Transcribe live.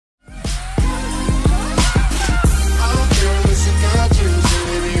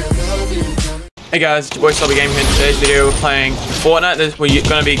Hey guys, it's your boy Slobby Gaming here. In today's video we're playing Fortnite. We're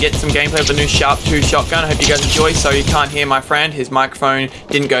going to be getting some gameplay of the new Sharp 2 shotgun. I hope you guys enjoy. So you can't hear my friend, his microphone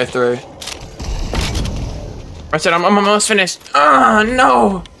didn't go through. I said I'm almost finished. Ah,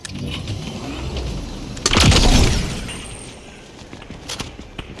 no!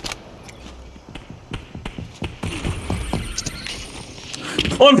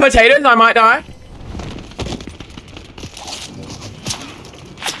 On potatoes, I might die.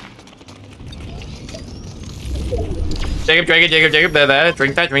 Jacob, there,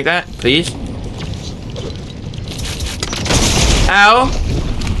 drink that, please. Ow.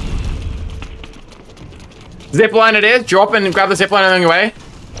 Zipline it is, drop and grab the zipline on your way.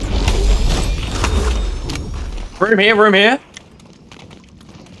 Room here.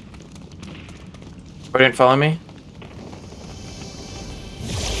 Oh, didn't follow me.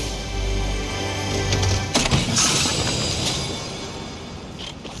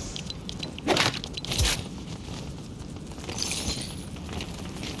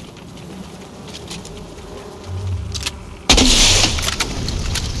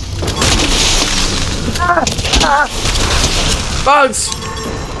 Bugs!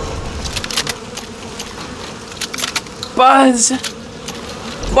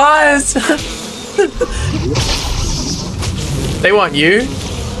 Buzz! They want you?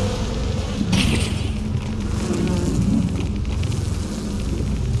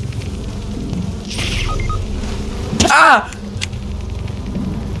 Ah!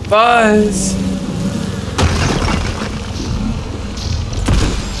 Buzz!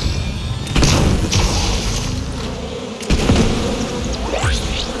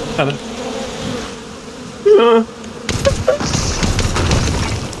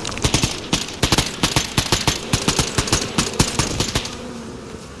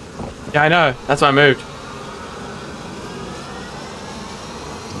 Yeah, I know. That's why I moved.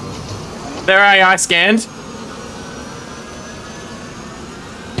 Their AI scanned.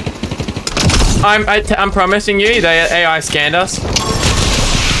 I'm promising you, they AI scanned us.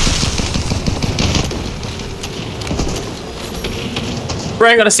 Bro,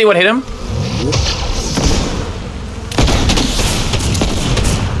 ain't gotta see what hit him.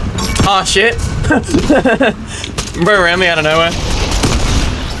 Oh shit. Bro ran me out of nowhere.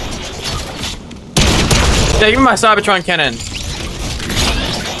 Yeah, give me my Cybertron cannon.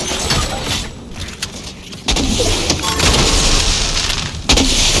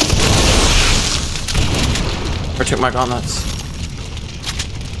 Or took my gauntlets.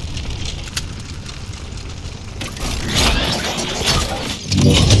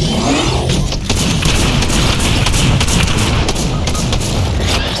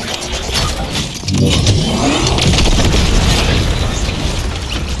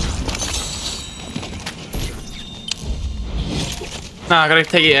 No, I gotta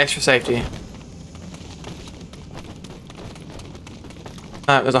take you extra safety.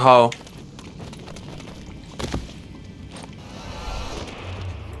 No, there's a hole.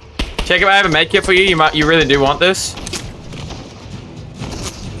 Check if I have a med kit for you. You really do want this.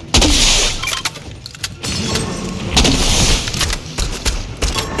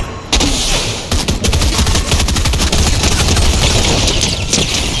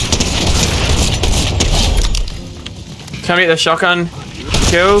 Tell me the shotgun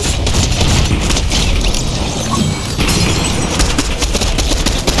kills.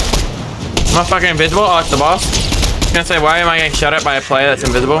 Am I fucking invisible? Oh, it's the boss. I was gonna say, why am I getting shot at by a player that's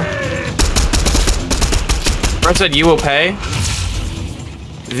invisible? Bro said you will pay.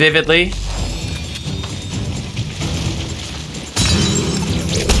 Vividly.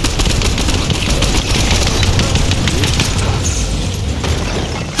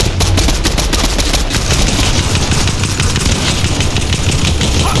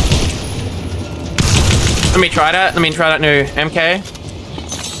 Let me try that new MK.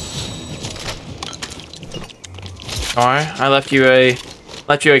 Alright, I left you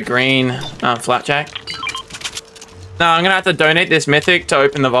a green flapjack. Now I'm gonna have to donate this mythic to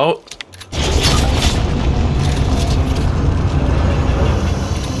open the vault.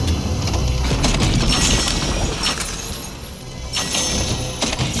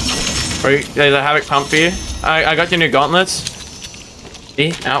 There's a Havoc pump for you. I got your new gauntlets.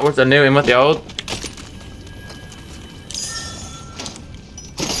 See, out with the new, in with the old.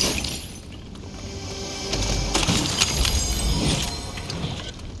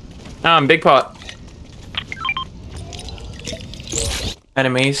 Big pot.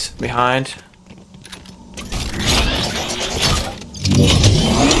 Enemies behind.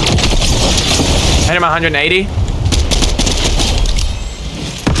 Hit him 180.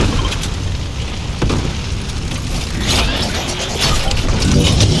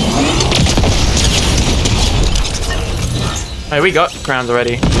 Hey, we got crowns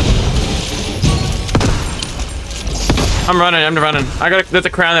already. I'm running. There's a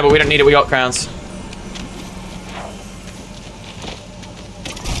crown there, but we don't need it. We got crowns.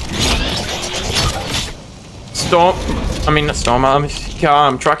 Storm. I mean, not storm.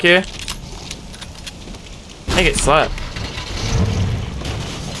 Truck here. I get slapped.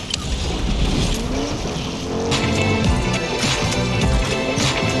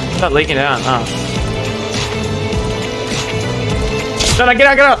 It's not leaking down. Oh. No, get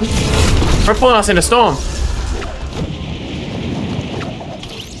out. We're pulling us into storm.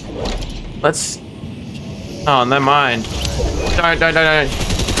 Let's... Oh, never mind. Don't.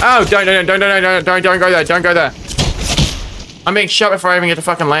 Oh, don't go there. I'm being shot before I even get to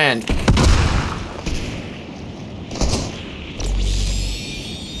fucking land.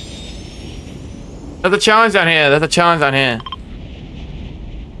 There's a challenge down here.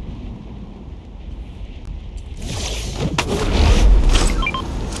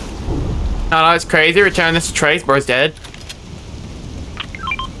 No, it's crazy. Return this to Trace. Bro's dead.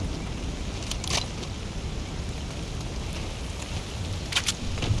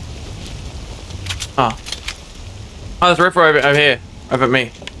 Oh, there's a ripper over here. Over at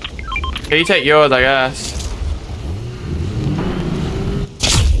me. Okay, you take yours, I guess.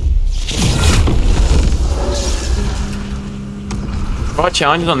 What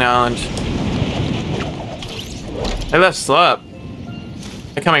challenges on the island? They left Slurp.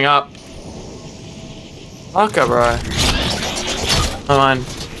 They're coming up. Fucker, bro. Come on.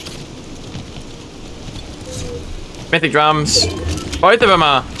 Mythic drums. Both of them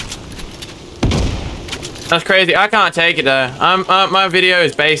are. That's crazy. I can't take it though. My video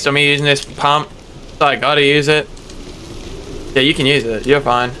is based on me using this pump, so I gotta use it. Yeah, you can use it. You're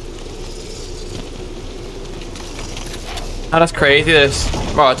fine. Oh, that's crazy.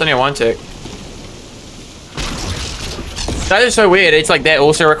 Oh, it's only a 1 tick. That is so weird. It's like they're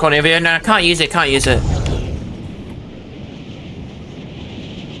also recording a video. No, I can't use it.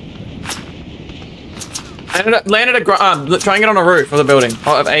 Landed a try and get on a roof of the building,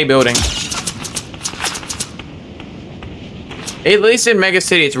 of a building. At least in Mega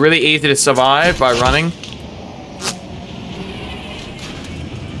City, it's really easy to survive by running.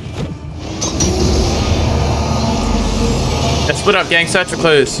 Yeah, split up, gang. Search for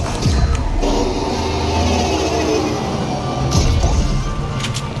clues.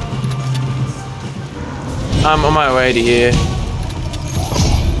 I'm on my way to here.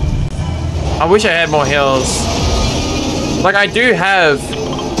 I wish I had more hills. Like, I do have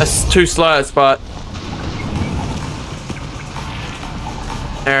 2 slurs, but...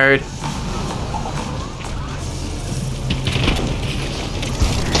 Nerd.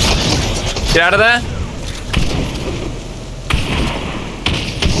 Get out of there.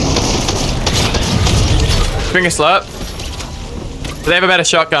 Bring a slurp. They have a better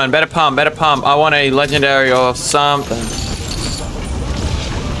shotgun, better pump. I want a legendary or something.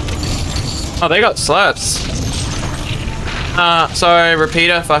 Oh, they got slurps. Sorry,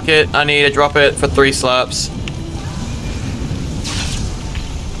 repeater, fuck it. I need to drop it for 3 slurps.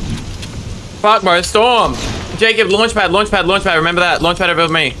 Fuck, bro, storm. Jacob, launchpad. Remember that. Launchpad above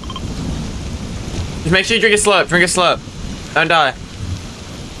me. Just make sure you drink a slurp. Don't die.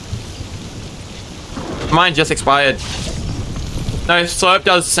 Mine just expired. No, slurp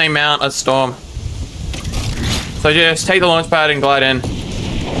does the same amount as storm. So just take the launchpad and glide in.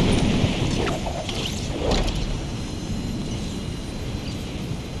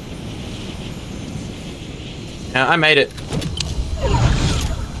 Yeah, I made it.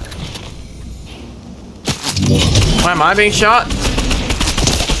 Why am I being shot?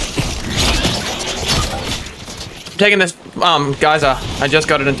 I'm taking this geyser. I just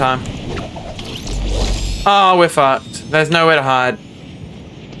got it in time. Oh, we're fucked. There's nowhere to hide.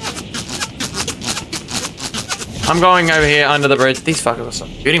 I'm going over here under the bridge. These fuckers are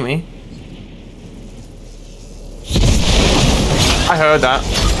shooting me. I heard that.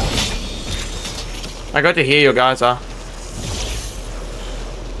 I got to hear your geyser.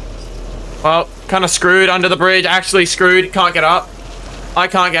 Well, kind of screwed under the bridge. Actually screwed. Can't get up. I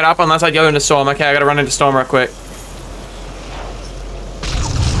can't get up unless I go into storm. Okay, I gotta run into storm real quick.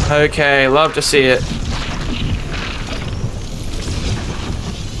 Okay, love to see it.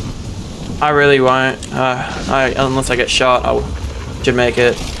 I really won't. Unless I get shot, I should make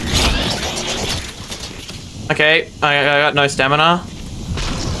it. Okay, I got no stamina.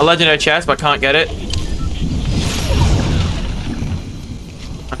 A legendary chest, but can't get it.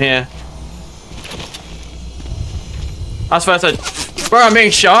 I'm here. I was first to... Bro, I'm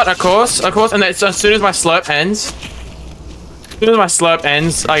being shot, of course, and then as soon as my slurp ends...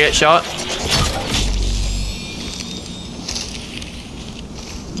 I get shot.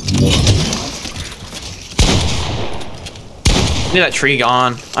 Need that tree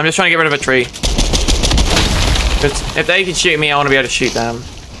gone. I'm just trying to get rid of a tree. If they can shoot me, I want to be able to shoot them.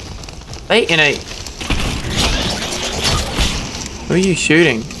 They in a... Who are you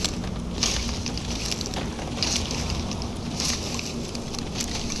shooting?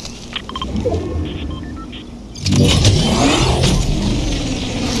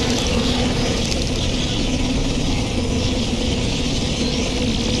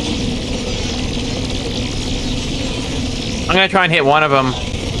 I'm gonna try and hit one of them.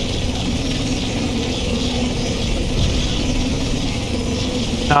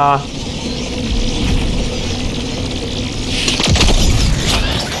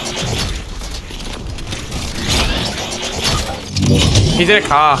 He's in a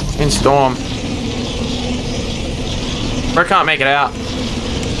car in storm. Bro can't make it out.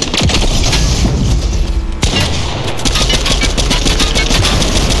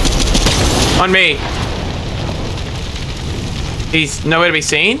 On me. He's nowhere to be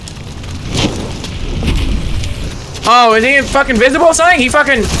seen. Oh, is he fucking visible or something? He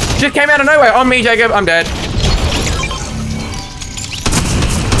fucking just came out of nowhere. On me, Jacob. I'm dead.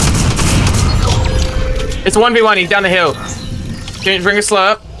 It's 1v1. He's down the hill. Bring a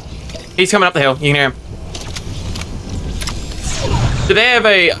slurp. He's coming up the hill. You can hear him. Do they have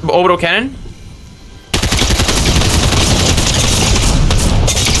a orbital cannon?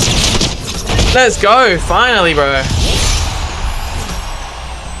 Let's go. Finally, bro.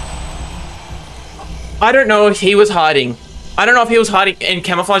 I don't know if he was hiding. I don't know if he was hiding and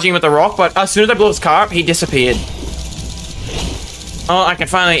camouflaging with the rock, but as soon as I blew his car up, he disappeared. Oh, I can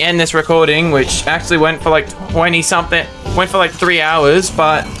finally end this recording, which actually went for like 20 something. Went for like 3 hours,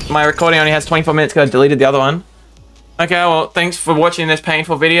 but my recording only has 24 minutes because I deleted the other one. Okay, well, thanks for watching this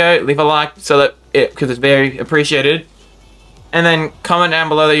painful video. Leave a like so that because it's very appreciated. And then comment down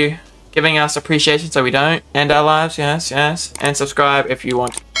below that you giving us appreciation so we don't end our lives. Yes, yes. And subscribe if you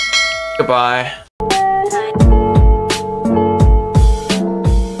want. Goodbye.